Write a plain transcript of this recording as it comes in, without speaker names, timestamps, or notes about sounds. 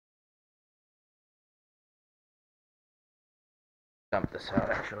Dump this out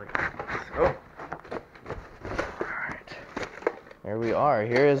actually. Oh, alright. There we are.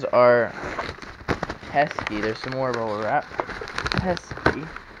 Here is our pesky. There's some more bubble wrap. Pesky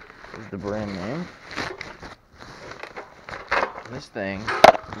is the brand name. This thing,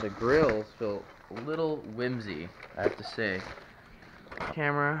 the grills feel a little whimsy, I have to say.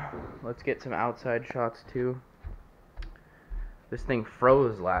 Camera, let's get some outside shots too. This thing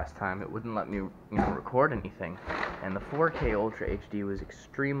froze last time. It wouldn't let me, record anything. And the 4K Ultra HD was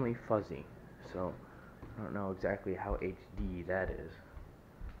extremely fuzzy. So, I don't know exactly how HD that is.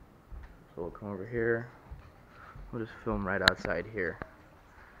 So we'll come over here. We'll just film right outside here.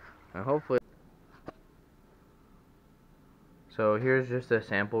 And hopefully... So here's just a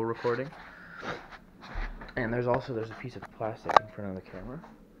sample recording. And there's a piece of plastic in front of the camera.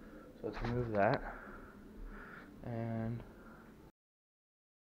 So let's remove that. And...